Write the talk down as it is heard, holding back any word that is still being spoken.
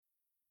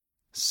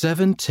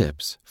7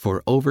 Tips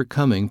for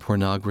Overcoming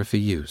Pornography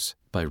Use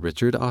by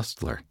Richard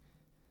Ostler.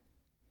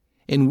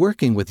 In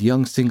working with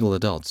young single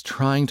adults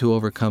trying to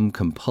overcome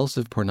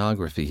compulsive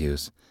pornography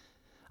use,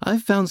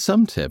 I've found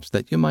some tips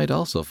that you might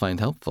also find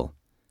helpful.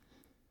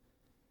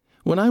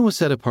 When I was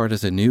set apart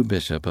as a new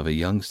bishop of a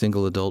young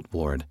single adult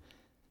ward,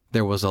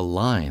 there was a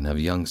line of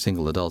young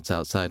single adults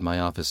outside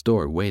my office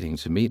door waiting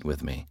to meet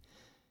with me.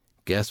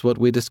 Guess what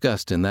we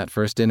discussed in that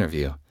first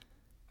interview?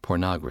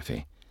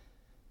 Pornography.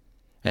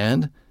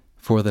 And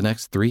for the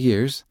next 3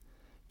 years,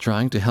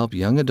 trying to help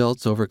young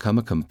adults overcome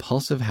a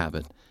compulsive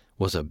habit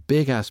was a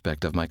big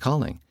aspect of my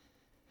calling.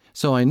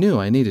 So I knew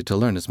I needed to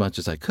learn as much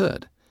as I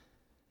could.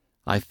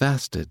 I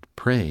fasted,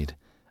 prayed,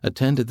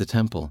 attended the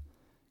temple,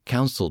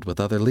 counseled with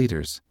other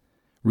leaders,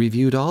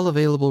 reviewed all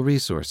available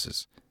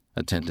resources,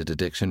 attended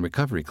addiction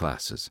recovery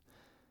classes,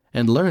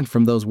 and learned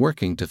from those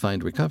working to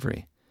find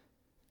recovery.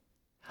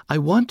 I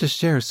want to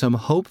share some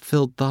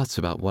hope-filled thoughts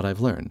about what I've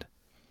learned.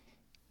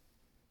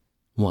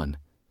 1.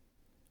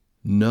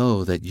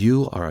 Know that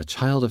you are a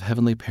child of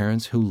heavenly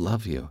parents who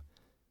love you.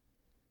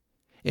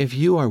 If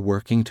you are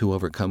working to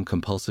overcome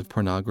compulsive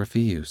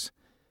pornography use,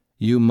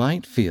 you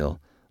might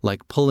feel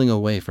like pulling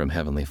away from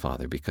Heavenly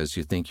Father because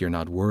you think you're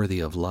not worthy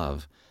of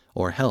love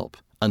or help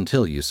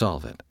until you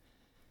solve it.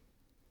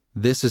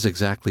 This is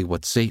exactly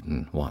what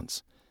Satan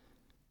wants,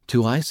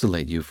 to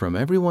isolate you from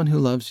everyone who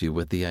loves you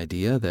with the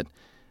idea that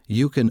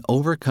you can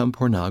overcome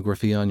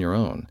pornography on your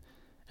own,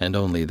 and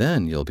only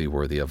then you'll be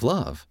worthy of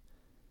love.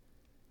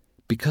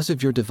 Because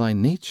of your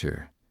divine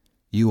nature,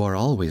 you are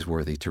always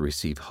worthy to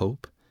receive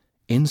hope,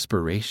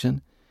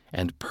 inspiration,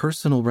 and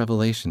personal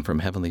revelation from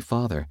Heavenly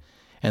Father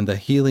and the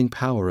healing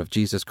power of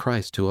Jesus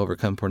Christ to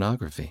overcome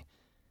pornography.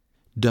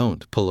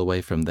 Don't pull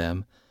away from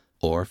them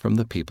or from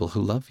the people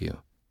who love you.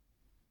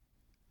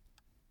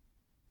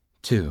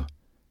 2.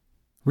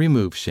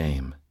 Remove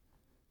shame.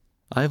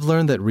 I've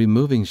learned that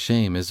removing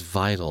shame is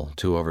vital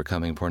to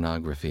overcoming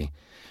pornography.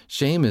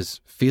 Shame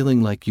is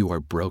feeling like you are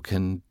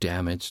broken,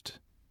 damaged,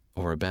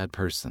 or a bad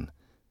person.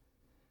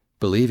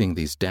 Believing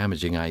these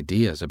damaging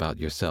ideas about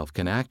yourself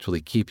can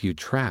actually keep you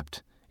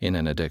trapped in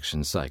an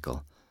addiction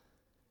cycle.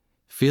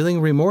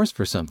 Feeling remorse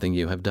for something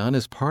you have done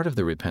is part of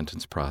the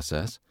repentance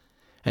process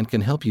and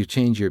can help you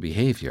change your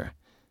behavior.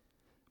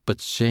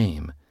 But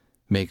shame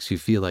makes you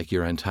feel like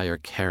your entire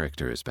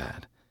character is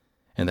bad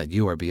and that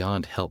you are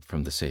beyond help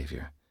from the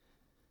Savior.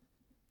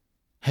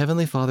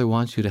 Heavenly Father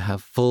wants you to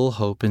have full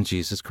hope in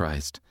Jesus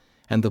Christ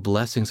and the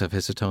blessings of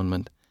His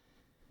atonement.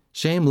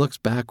 Shame looks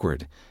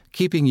backward,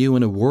 keeping you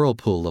in a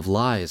whirlpool of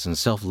lies and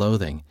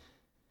self-loathing.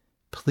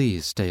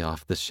 Please stay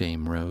off the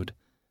shame road.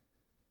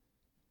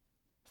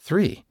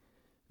 3.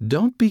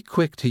 Don't be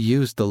quick to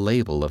use the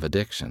label of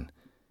addiction.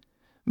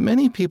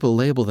 Many people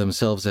label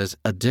themselves as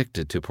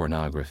addicted to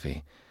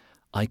pornography.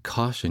 I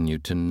caution you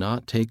to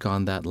not take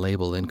on that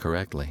label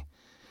incorrectly.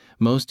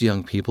 Most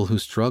young people who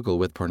struggle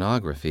with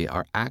pornography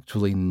are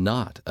actually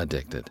not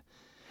addicted,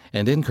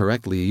 and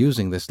incorrectly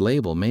using this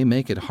label may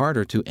make it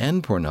harder to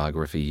end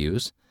pornography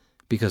use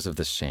because of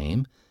the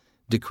shame,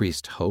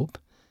 decreased hope,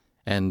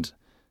 and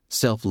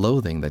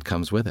self-loathing that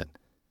comes with it.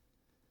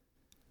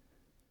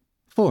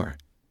 4.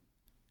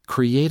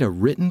 Create a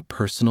written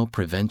personal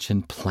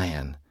prevention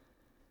plan.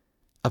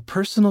 A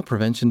personal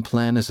prevention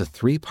plan is a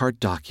 3-part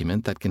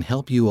document that can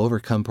help you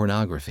overcome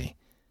pornography.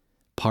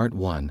 Part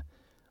 1.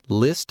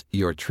 List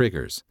your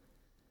triggers.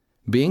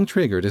 Being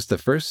triggered is the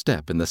first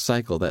step in the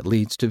cycle that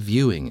leads to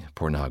viewing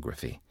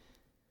pornography.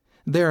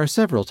 There are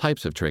several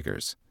types of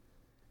triggers.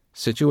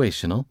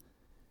 Situational,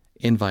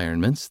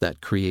 environments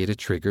that create a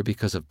trigger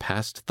because of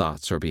past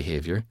thoughts or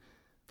behavior,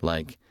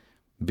 like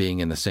being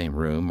in the same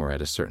room or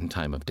at a certain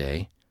time of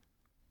day.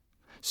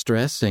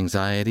 Stress,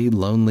 anxiety,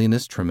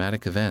 loneliness,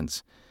 traumatic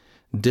events,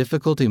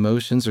 difficult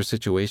emotions or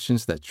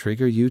situations that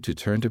trigger you to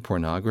turn to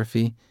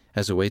pornography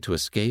as a way to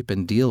escape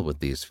and deal with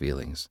these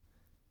feelings.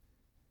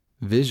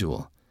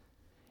 Visual,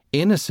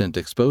 innocent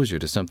exposure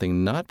to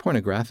something not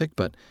pornographic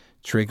but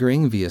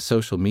triggering via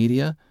social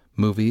media,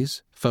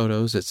 movies,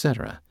 photos,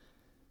 etc.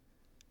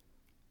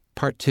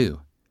 Part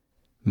 2.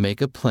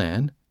 Make a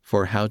plan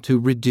for how to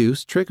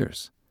reduce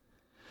triggers.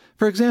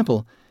 For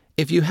example,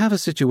 if you have a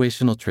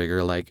situational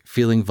trigger like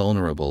feeling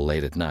vulnerable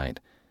late at night,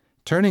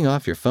 turning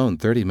off your phone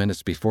 30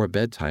 minutes before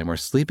bedtime or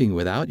sleeping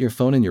without your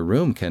phone in your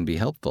room can be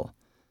helpful.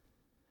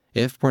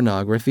 If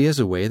pornography is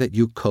a way that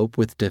you cope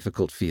with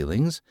difficult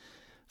feelings,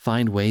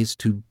 find ways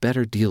to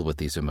better deal with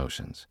these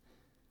emotions.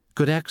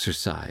 Could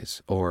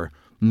exercise or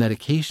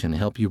medication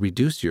help you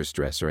reduce your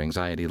stress or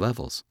anxiety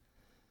levels?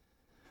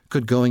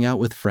 Could going out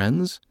with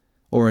friends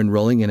or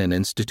enrolling in an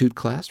institute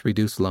class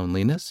reduce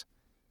loneliness?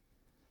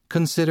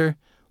 Consider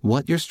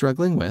what you're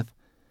struggling with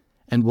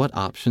and what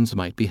options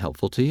might be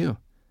helpful to you.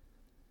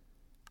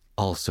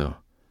 Also,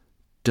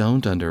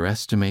 don't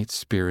underestimate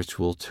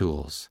spiritual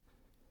tools.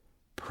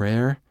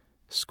 Prayer,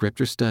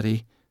 scripture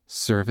study,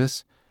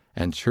 service,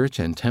 and church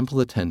and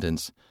temple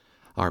attendance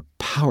are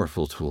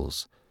powerful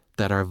tools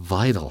that are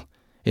vital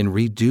in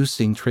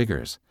reducing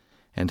triggers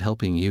and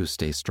helping you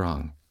stay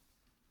strong.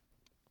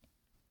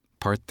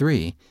 Part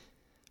 3.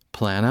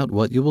 Plan out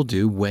what you will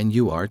do when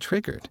you are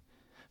triggered.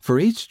 For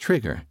each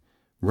trigger,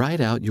 write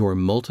out your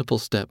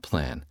multiple-step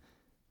plan.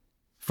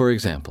 For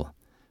example,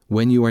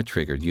 when you are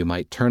triggered, you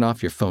might turn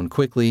off your phone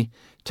quickly,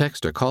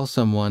 text or call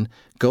someone,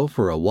 go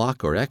for a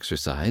walk or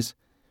exercise,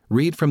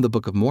 read from the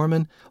Book of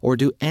Mormon, or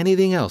do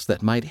anything else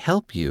that might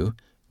help you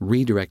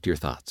redirect your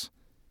thoughts.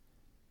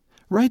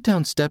 Write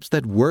down steps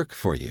that work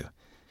for you.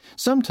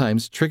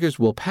 Sometimes triggers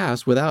will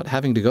pass without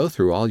having to go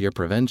through all your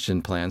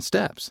prevention plan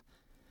steps.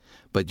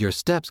 But your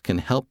steps can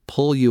help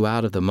pull you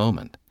out of the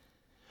moment.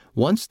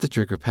 Once the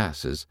trigger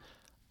passes,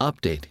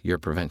 update your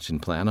prevention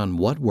plan on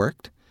what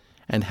worked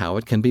and how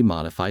it can be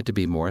modified to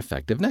be more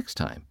effective next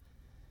time.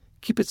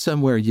 Keep it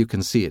somewhere you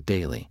can see it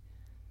daily.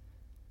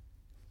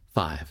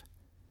 5.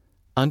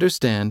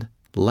 Understand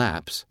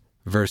lapse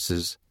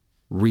versus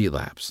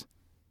relapse.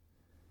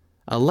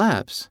 A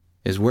lapse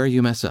is where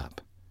you mess up,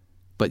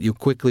 but you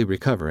quickly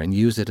recover and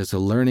use it as a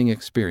learning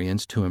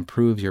experience to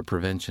improve your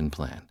prevention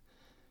plan.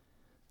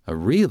 A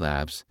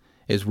relapse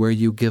is where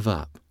you give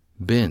up,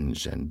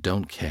 binge, and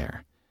don't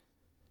care.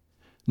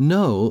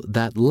 Know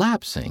that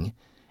lapsing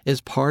is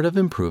part of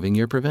improving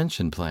your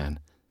prevention plan.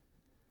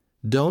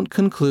 Don't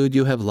conclude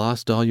you have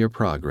lost all your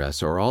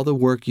progress or all the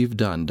work you've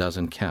done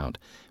doesn't count,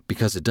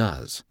 because it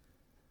does.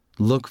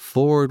 Look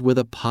forward with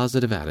a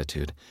positive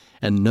attitude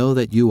and know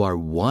that you are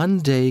one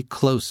day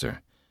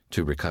closer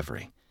to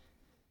recovery.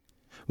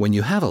 When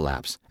you have a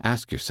lapse,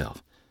 ask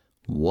yourself,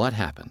 what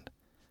happened?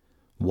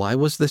 Why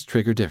was this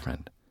trigger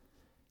different?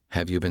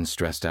 Have you been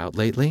stressed out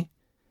lately?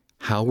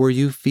 How were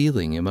you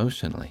feeling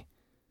emotionally?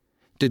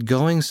 Did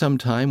going some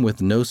time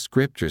with no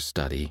scripture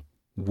study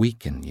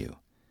weaken you?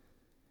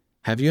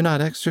 Have you not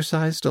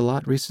exercised a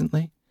lot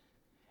recently?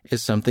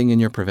 Is something in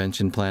your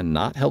prevention plan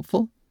not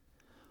helpful?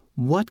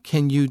 What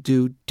can you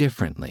do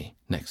differently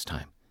next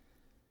time?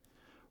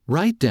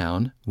 Write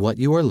down what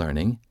you are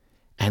learning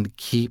and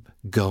keep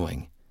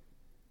going.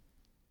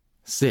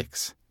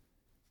 6.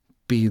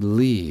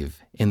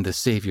 Believe in the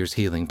Savior's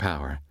healing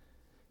power.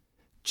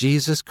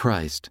 Jesus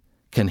Christ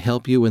can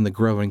help you in the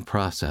growing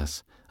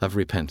process of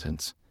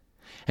repentance,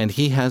 and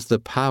He has the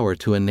power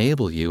to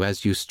enable you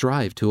as you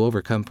strive to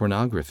overcome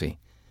pornography.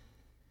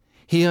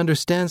 He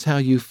understands how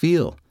you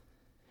feel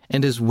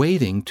and is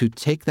waiting to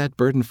take that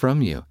burden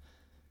from you.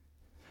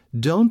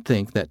 Don't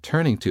think that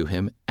turning to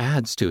Him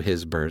adds to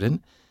His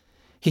burden.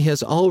 He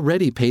has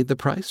already paid the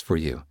price for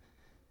you.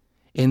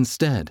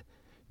 Instead,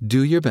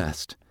 do your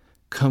best,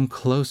 come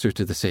closer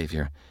to the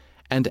Savior,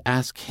 and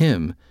ask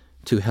Him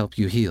to help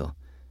you heal,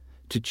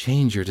 to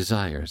change your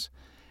desires,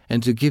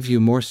 and to give you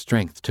more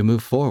strength to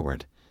move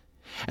forward.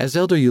 As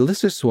Elder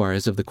Ulysses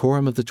Soares of the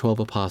Quorum of the 12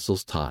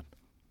 Apostles taught,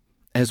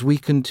 as we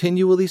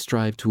continually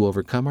strive to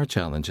overcome our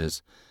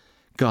challenges,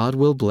 God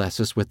will bless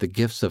us with the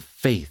gifts of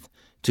faith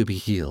to be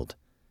healed,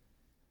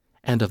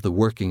 and of the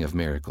working of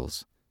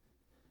miracles.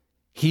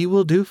 He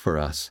will do for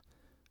us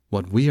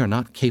what we are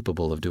not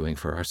capable of doing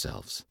for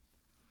ourselves.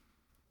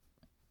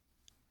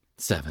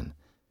 7.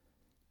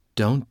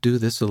 Don't do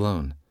this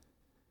alone.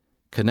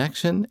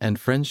 Connection and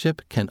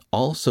friendship can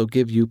also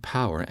give you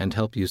power and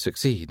help you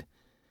succeed.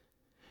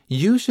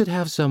 You should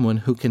have someone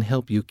who can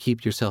help you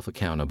keep yourself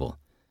accountable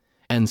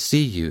and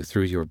see you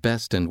through your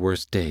best and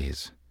worst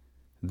days.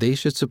 They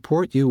should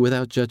support you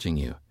without judging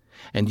you,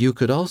 and you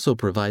could also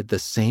provide the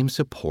same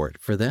support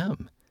for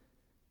them.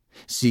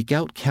 Seek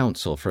out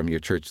counsel from your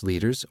church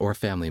leaders or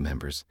family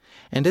members,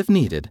 and if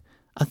needed,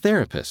 a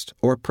therapist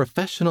or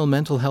professional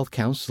mental health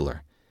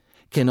counselor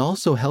can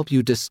also help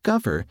you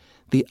discover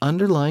the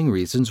underlying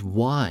reasons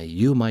why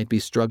you might be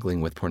struggling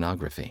with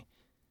pornography.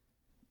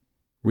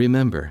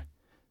 Remember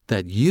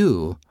that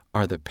you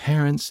are the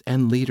parents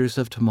and leaders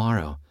of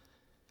tomorrow.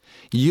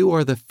 You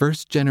are the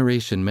first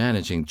generation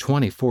managing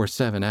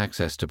 24/7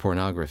 access to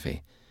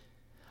pornography.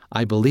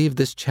 I believe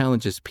this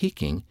challenge is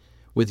peaking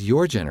with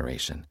your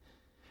generation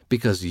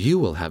because you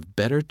will have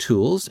better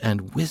tools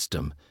and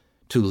wisdom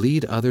to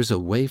lead others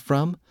away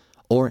from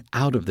or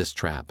out of this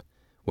trap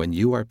when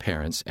you are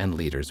parents and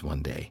leaders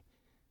one day.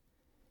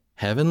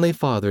 Heavenly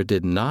Father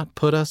did not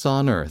put us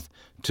on earth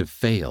to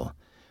fail,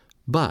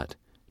 but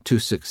to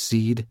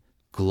succeed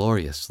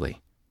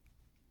gloriously.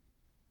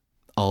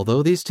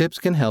 Although these tips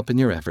can help in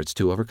your efforts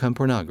to overcome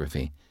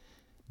pornography,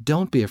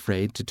 don't be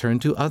afraid to turn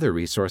to other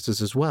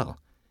resources as well.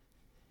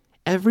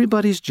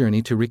 Everybody's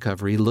journey to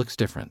recovery looks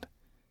different.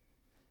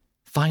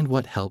 Find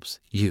what helps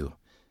you.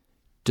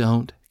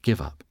 Don't give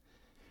up.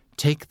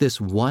 Take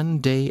this one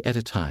day at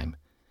a time.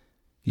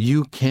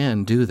 You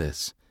can do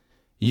this.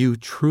 You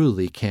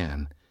truly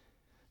can.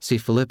 See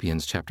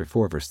Philippians chapter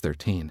 4, verse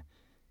 13.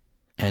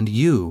 And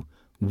you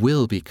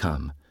will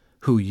become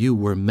who you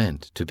were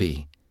meant to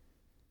be.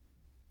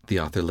 The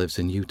author lives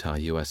in Utah,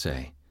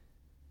 USA.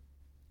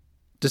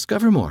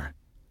 Discover more.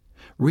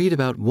 Read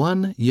about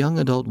one young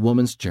adult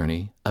woman's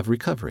journey of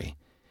recovery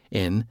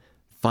in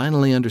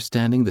Finally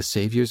Understanding the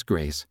Savior's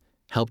Grace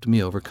Helped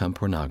Me Overcome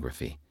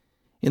Pornography,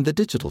 in the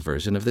digital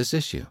version of this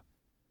issue.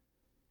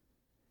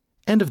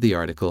 End of the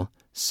article,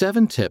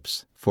 7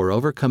 Tips for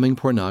Overcoming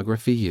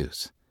Pornography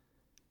Use,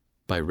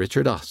 by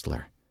Richard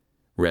Ostler.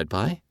 Read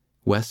by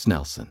Wes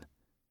Nelson.